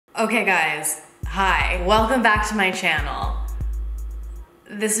Okay guys, hi. Welcome back to my channel.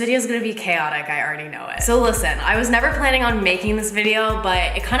 This video is gonna be chaotic, I already know it. So listen, I was never planning on making this video,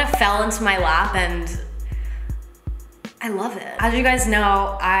 but it kind of fell into my lap and I love it. As you guys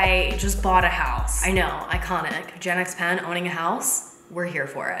know, I just bought a house. I know, iconic. Jenn McAllister owning a house, we're here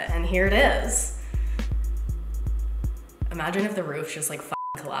for it. And here it is. Imagine if the roof just like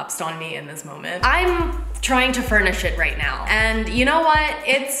collapsed on me in this moment. I'm trying to furnish it right now. And you know what?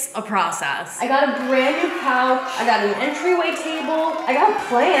 It's a process. I got a brand new couch. I got an entryway table. I got a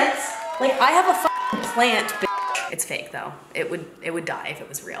plant. Like I have a plant, bitch. It's fake though. It would die if it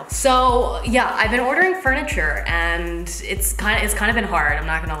was real. So yeah, I've been ordering furniture and it's kind of been hard, I'm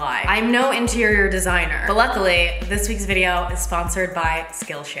not gonna lie. I'm no interior designer, but luckily this week's video is sponsored by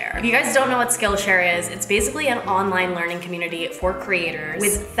Skillshare. If you guys don't know what Skillshare is, it's basically an online learning community for creators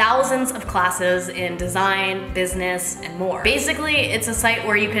with thousands of classes in design, business, and more. Basically, it's a site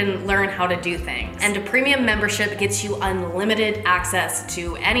where you can learn how to do things. And a premium membership gets you unlimited access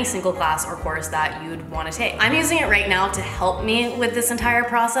to any single class or course that you'd want to take. I'm using it right now to help me with this entire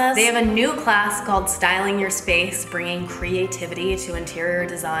process. They have a new class called Styling Your Space, bringing creativity to interior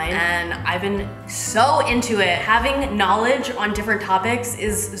design, and I've been so into it. Having knowledge on different topics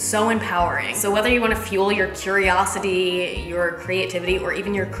is so empowering. So whether you want to fuel your curiosity, your creativity, or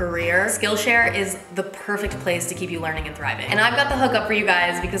even your career, Skillshare is the perfect place to keep you learning and thriving. And I've got the hookup for you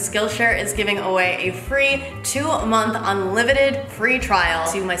guys because Skillshare is giving away a free 2-month unlimited free trial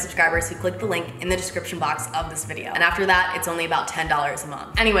to my subscribers who click the link in the description box of this video. And after that, it's only about $10 a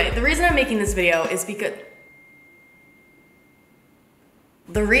month. Anyway, the reason I'm making this video is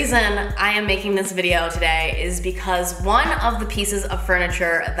because one of the pieces of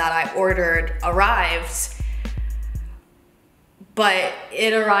furniture that I ordered arrived, but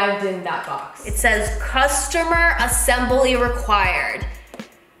it arrived in that box. It says customer assembly required.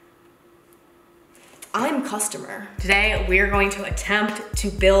 I'm customer. Today, we are going to attempt to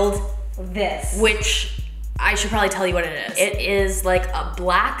build this, which I should probably tell you what it is. It is like a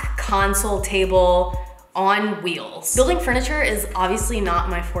black console table on wheels. Building furniture is obviously not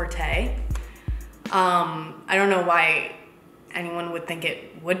my forte. I don't know why anyone would think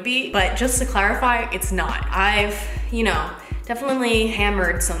it would be, but just to clarify, it's not. I've, you know, definitely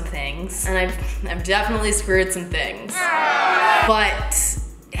hammered some things, and I've definitely screwed some things. But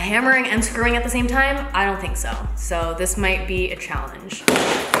hammering and screwing at the same time, I don't think so. So this might be a challenge.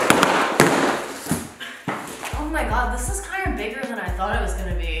 Oh my god, this is kind of bigger than I thought it was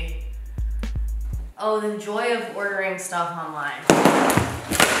gonna be. Oh, the joy of ordering stuff online.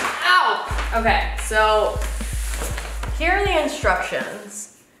 Ow! Okay, so here are the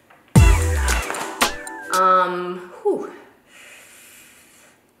instructions.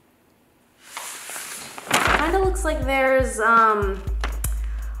 Kinda looks like there's a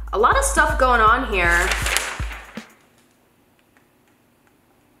lot of stuff going on here.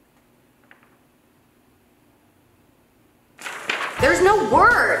 There's no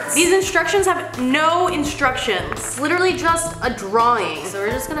words. These instructions have no instructions. It's literally just a drawing. So we're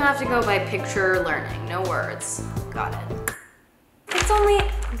just gonna have to go by picture learning, no words. Got it. It's only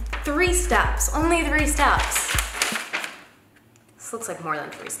 3 steps, only 3 steps. This looks like more than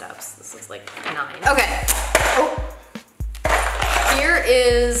 3 steps. This looks like 9. Okay. Oh. Here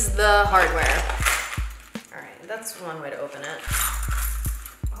is the hardware. All right, that's one way to open it.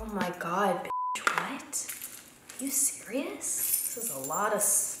 Oh my god, bitch, what? Are you serious? This is a lot of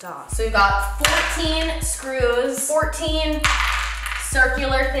stuff. So we've got 14 screws, 14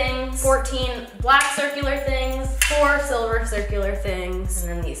 circular things, 14 black circular things, 4 silver circular things,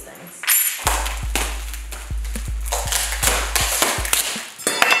 and then these things.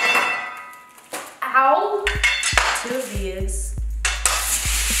 Ow! 2 of these.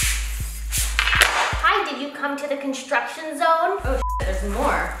 Hi, did you come to the construction zone? Oh shit, there's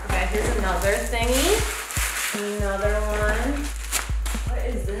more. Okay, here's another thingy. Another one. What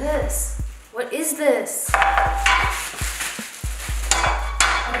is this? What is this?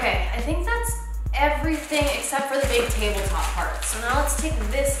 Okay, I think that's everything except for the big tabletop part. So now let's take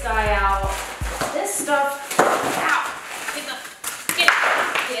this guy out. This stuff, ow! Get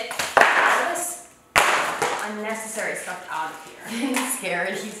all this unnecessary stuff out of here. I'm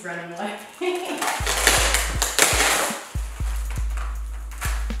scared, he's running away.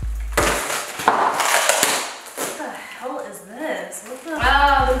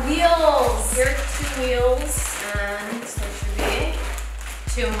 Wow, the wheels! Here are 2 wheels, and there should be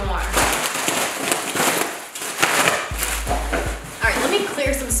 2 more. Alright, let me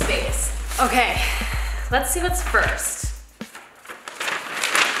clear some space. Okay, let's see what's first.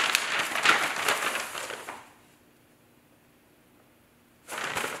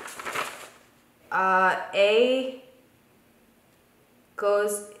 A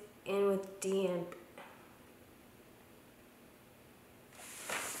goes in with D and B.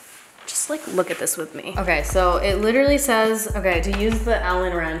 Just like look at this with me. Okay, so it literally says, okay, to use the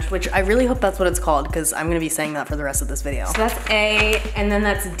Allen wrench, which I really hope that's what it's called because I'm gonna be saying that for the rest of this video. So that's A, and then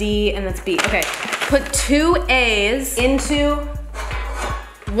that's D, and that's B. Okay, put 2 A's into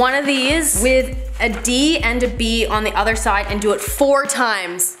one of these with a D and a B on the other side and do it 4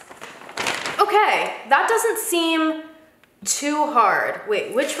 times. Okay, that doesn't seem too hard.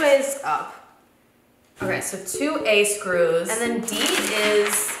 Wait, which way is up? Okay, so 2 A screws, and then D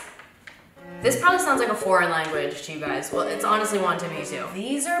is, this probably sounds like a foreign language to you guys. Well, it's honestly one to me too.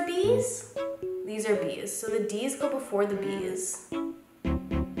 These are B's, these are B's. So the D's go before the B's. And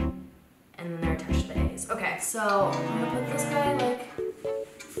then they're attached to the A's. Okay, so I'm gonna put this guy like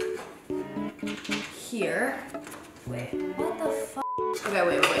here. Wait, what the fuck? Okay,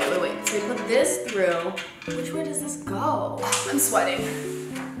 wait. So we put this through. Which way does this go? I'm sweating.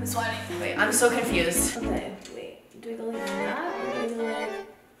 Wait, I'm so confused. Okay, wait, do we go like that? Or do we go like,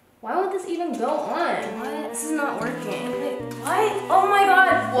 why would this even go on? What? This is not working. Wait, what? Oh my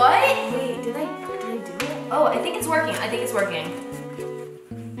god, what? Wait, did I do it? Oh, I think it's working.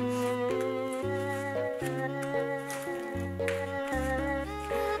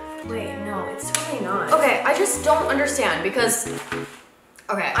 Wait, no, it's totally not. Okay, I just don't understand because,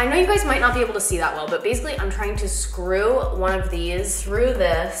 okay, I know you guys might not be able to see that well, but basically I'm trying to screw one of these through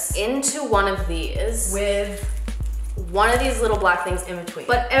this into one of these with one of these little black things in between.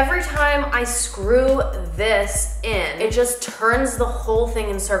 But every time I screw this in, it just turns the whole thing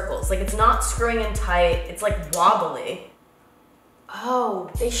in circles. Like it's not screwing in tight, it's like wobbly. Oh,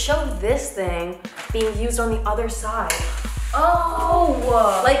 they showed this thing being used on the other side.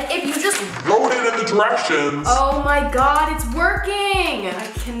 Oh, like if you just wrote it in the directions. Oh my god, it's working! I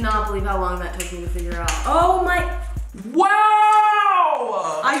cannot believe how long that took me to figure out. Oh my,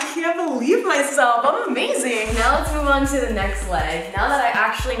 wow! I can't believe myself, I'm amazing. Now let's move on to the next leg. Now that I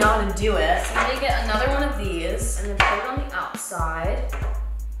actually know how to do it, I'm gonna get another one of these and then put it on the outside.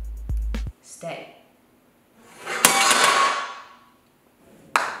 Stay.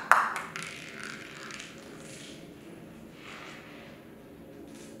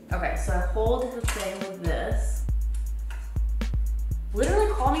 Okay, so I hold the thing with this. Literally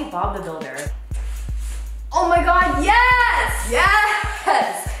call me Bob the Builder. Oh my god, yes!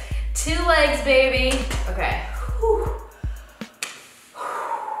 Yes! 2 legs, baby. Okay. Whew.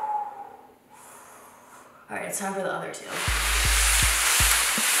 All right, it's time for the other 2.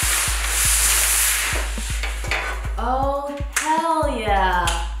 Oh, hell yeah.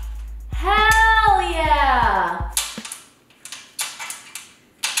 Hell yeah!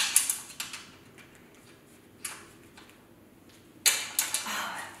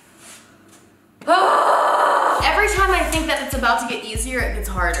 Every time I think that it's about to get easier, it gets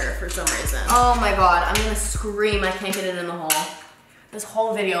harder for some reason. Oh my god, I'm gonna scream, I can't get it in the hole. This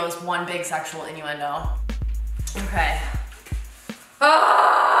whole video is one big sexual innuendo. Okay.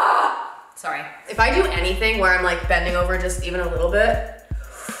 Sorry. If I do anything where I'm like bending over just even a little bit,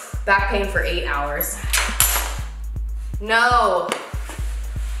 back pain for 8 hours. No.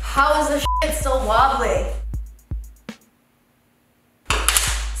 How is this shit still wobbly?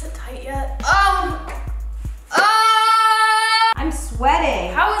 Is it tight yet? I'm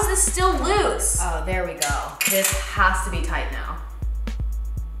sweating. How is this still loose? Oh, there we go. This has to be tight now.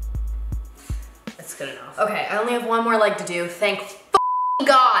 That's good enough. Okay, I only have one more leg to do. Thank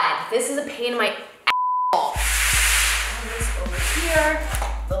God. This is a pain in my asshole. And this over here,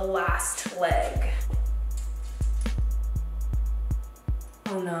 the last leg.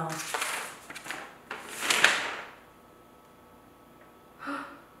 Oh no.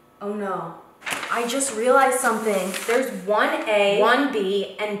 Oh no. I just realized something. There's 1 A, 1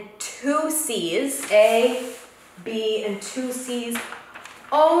 B, and 2 C's. A, B, and 2 C's.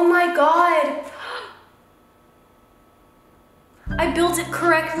 Oh my god. I built it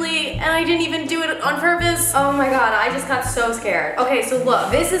correctly and I didn't even do it on purpose. Oh my god, I just got so scared. Okay, so look,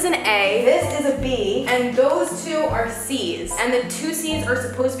 this is an A, this is a B, and those 2 are C's. And the 2 C's are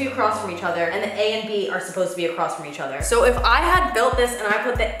supposed to be across from each other, and the A and B are supposed to be across from each other. So if I had built this and I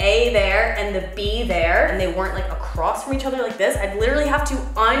put the A there and the B there, and they weren't like across from each other like this, I'd literally have to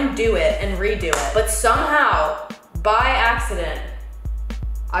undo it and redo it. But somehow, by accident,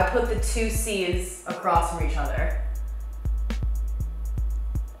 I put the 2 C's across from each other.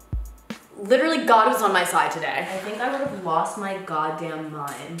 Literally, God was on my side today. I think I would have lost my goddamn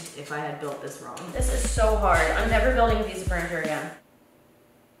mind if I had built this wrong. This is so hard. I'm never building a piece of furniture again.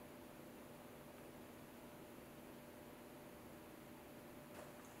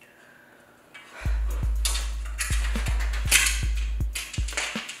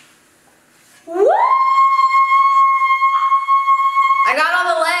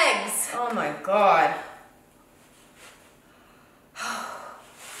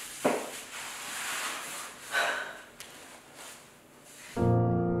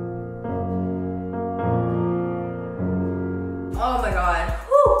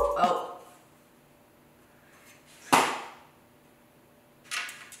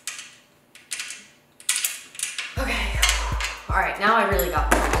 All right, now I really got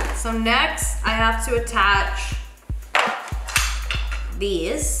this. So next, I have to attach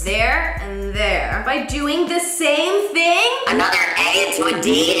these there and there by doing the same thing. Another A into a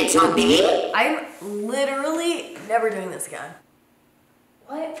D into a B? I'm literally never doing this again.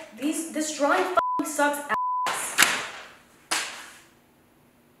 What? This drawing f***ing sucks ass.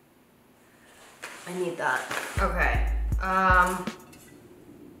 I need that. Okay.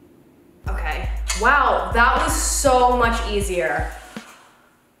 Okay. Wow, that was so much easier.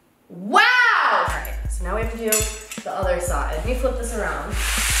 Wow! All right, so now we have to do the other side. Let me flip this around.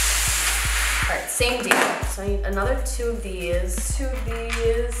 All right, same deal. So I need another 2 of these, 2 of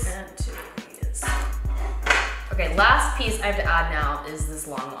these, and 2 of these. Okay, last piece I have to add now is this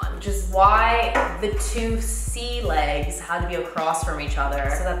long one, which is why the 2 C legs had to be across from each other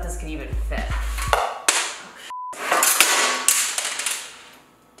so that this could even fit.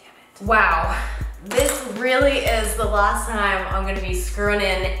 Wow, this really is the last time I'm gonna be screwing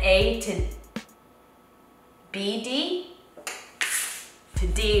in A to BD to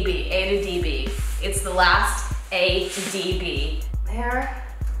DB, A to DB. It's the last A to DB. There.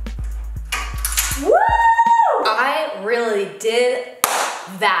 Woo! I really did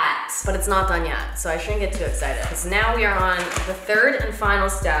that, but it's not done yet, so I shouldn't get too excited. Because now we are on the 3rd and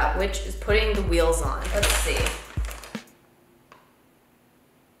final step, which is putting the wheels on. Let's see.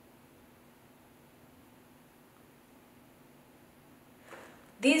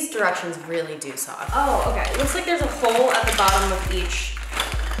 These directions really do suck. Oh, okay. Looks like there's a hole at the bottom of each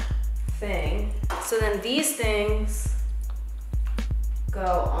thing. So then these things go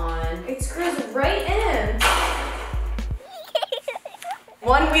on. It screws right in.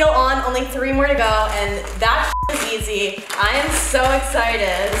 1 wheel on, only 3 more to go, and that is easy. I am so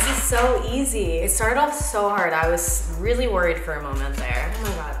excited. This is so easy. It started off so hard. I was really worried for a moment there. Oh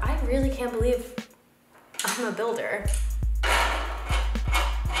my God, I really can't believe I'm a builder.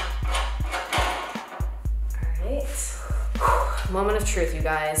 Moment of truth, you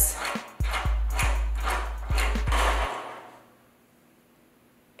guys.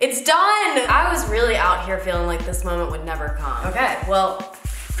 It's done! I was really out here feeling like this moment would never come. Okay, well,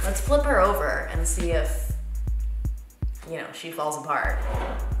 let's flip her over and see if, you know, she falls apart.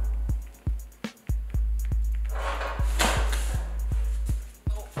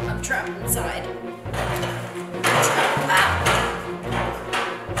 Oh, I'm trapped inside. Ah.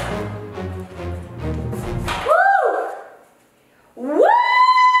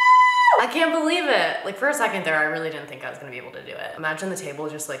 I can't believe it. Like for a second there, I really didn't think I was gonna be able to do it. Imagine the table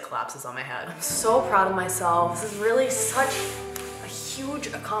just like collapses on my head. I'm so proud of myself. This is really such a huge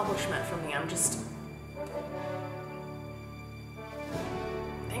accomplishment for me.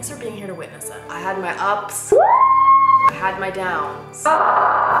 Thanks for being here to witness it. I had my ups, I had my downs,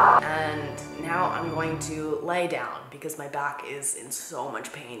 and now I'm going to lay down because my back is in so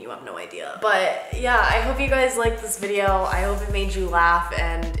much pain, you have no idea. But yeah, I hope you guys liked this video. I hope it made you laugh,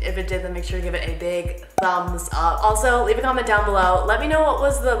 and if it did, then make sure to give it a big thumbs up. Also, leave a comment down below. Let me know what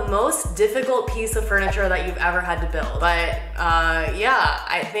was the most difficult piece of furniture that you've ever had to build. But yeah,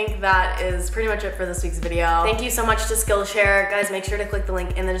 I think that is pretty much it for this week's video. Thank you so much to Skillshare. Guys, make sure to click the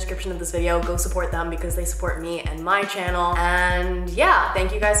link in the description of this video. Go support them because they support me and my channel. And yeah,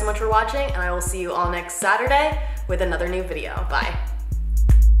 thank you guys so much for watching, and I will see you all next Saturday with another new video. Bye.